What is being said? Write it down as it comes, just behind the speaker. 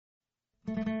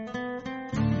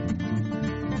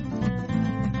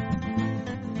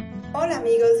Hola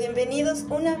amigos, bienvenidos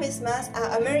una vez más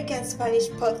a American Spanish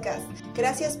Podcast.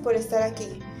 Gracias por estar aquí.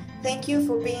 Thank you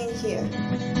for being here.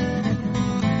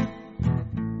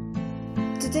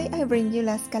 Today I bring you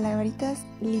las calaveritas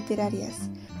literarias,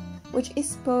 which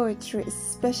is poetry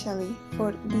especially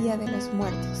for Día de los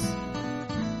Muertos.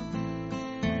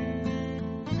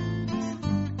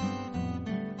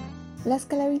 Las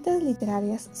calaveritas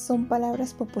literarias son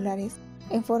palabras populares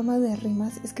en forma de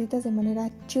rimas escritas de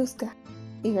manera chusca,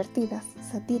 divertidas,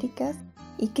 satíricas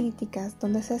y críticas,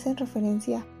 donde se hacen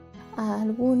referencia a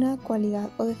alguna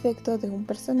cualidad o defecto de un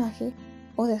personaje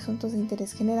o de asuntos de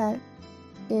interés general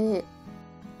que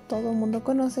todo el mundo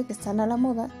conoce, que están a la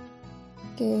moda,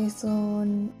 que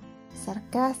son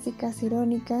sarcásticas,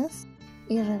 irónicas,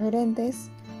 irreverentes,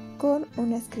 con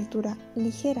una escritura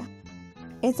ligera.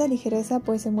 Esta ligereza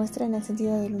pues se muestra en el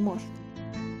sentido del humor.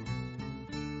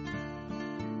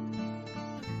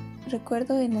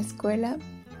 Recuerdo en la escuela,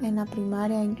 en la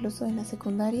primaria, incluso en la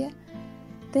secundaria,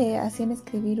 te hacían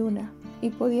escribir una y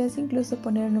podías incluso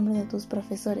poner el nombre de tus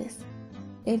profesores.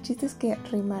 El chiste es que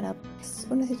rimara. Es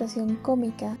una situación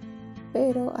cómica,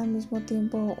 pero al mismo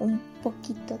tiempo un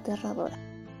poquito aterradora.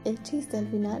 El chiste al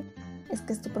final es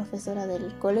que es tu profesora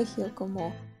del colegio,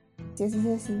 como si así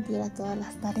se sintiera todas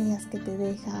las tareas que te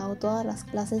deja o todas las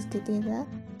clases que te da.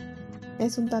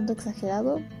 Es un tanto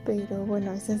exagerado, pero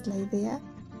bueno, esa es la idea.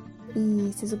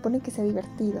 Y se supone que sea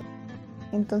divertido.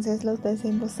 Entonces lo ves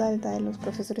en voz alta, los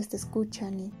profesores te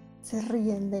escuchan y se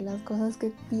ríen de las cosas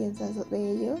que piensas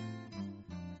de ellos.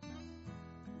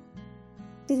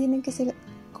 Que tienen que ser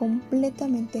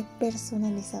completamente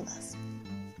personalizadas.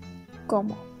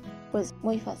 ¿Cómo? Pues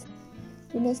muy fácil.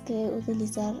 Tienes que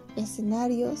utilizar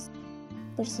escenarios,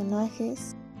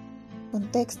 personajes,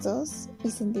 contextos y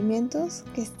sentimientos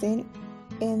que estén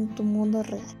en tu mundo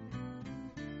real.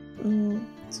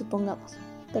 Supongamos,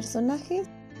 personajes,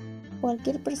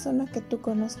 cualquier persona que tú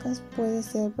conozcas puede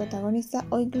ser protagonista,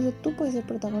 o incluso tú puedes ser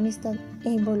protagonista e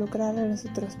involucrar a los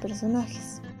otros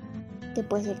personajes, que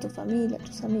puede ser tu familia,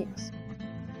 tus amigos.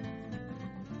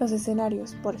 Los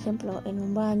escenarios, por ejemplo, en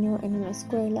un baño, en una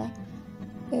escuela,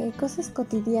 cosas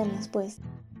cotidianas pues.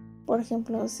 Por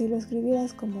ejemplo, si lo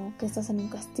escribieras como que estás en un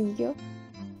castillo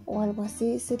o algo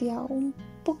así, sería un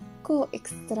poco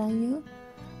extraño,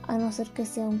 a no ser que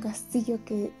sea un castillo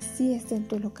que sí esté en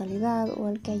tu localidad o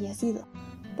al que hayas ido,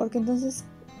 porque entonces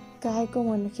cae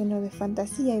como en el género de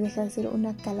fantasía y deja de ser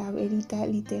una calaverita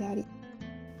literaria.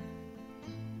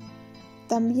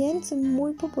 También son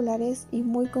muy populares y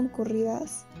muy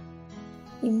concurridas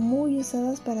y muy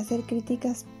usadas para hacer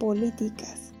críticas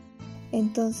políticas.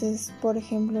 Entonces, por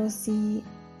ejemplo, si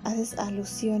haces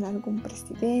alusión a algún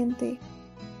presidente,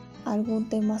 a algún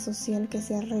tema social que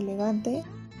sea relevante,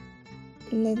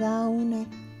 le da una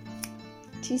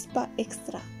chispa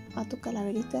extra a tu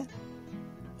calaverita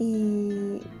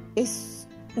y es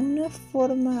una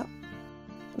forma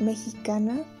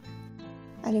mexicana,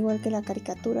 al igual que la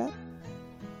caricatura,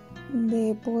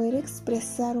 de poder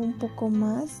expresar un poco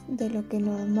más de lo que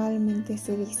normalmente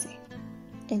se dice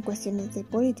en cuestiones de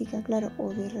política, claro,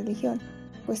 o de religión,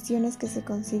 cuestiones que se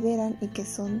consideran y que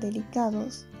son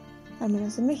delicados, al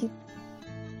menos en México.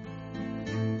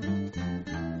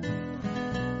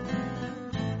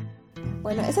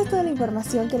 Bueno, esa es toda la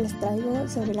información que les traigo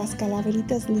sobre las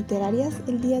calaveritas literarias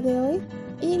el día de hoy,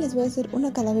 y les voy a hacer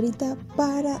una calaverita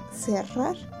para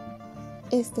cerrar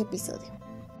este episodio.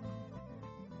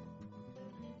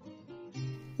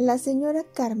 La señora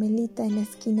Carmelita en la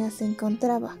esquina se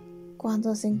encontraba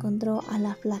cuando se encontró a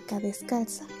la flaca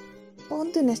descalza.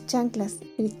 «Ponte unas chanclas»,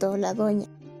 gritó la doña,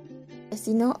 «que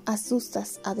si no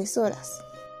asustas a deshoras».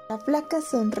 La flaca,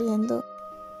 sonriendo,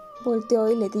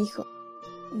 volteó y le dijo: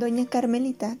 «Doña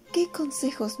Carmelita, ¿qué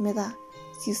consejos me da,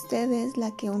 si usted es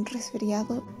la que un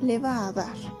resfriado le va a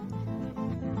dar?»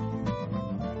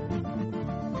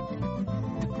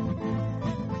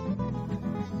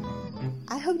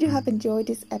 I hope you have enjoyed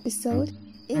this episode.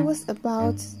 It was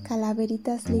about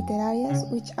calaveritas literarias,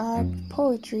 which are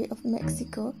poetry of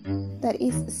Mexico that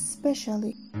is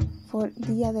especially for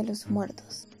Día de los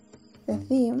Muertos. The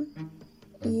theme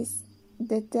is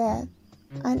the dead,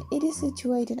 and it is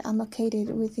situated and located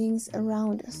with things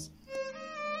around us.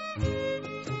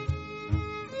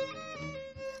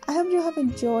 I hope you have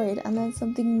enjoyed and learned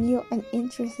something new and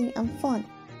interesting and fun.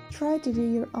 Try to do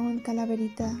your own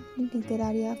calaverita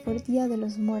literaria for Día de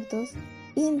los Muertos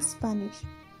in Spanish.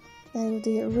 That would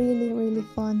be a really, really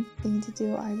fun thing to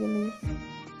do, I believe.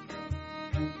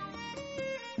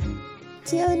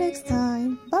 Till next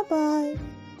time. Bye bye.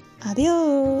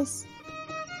 Adios.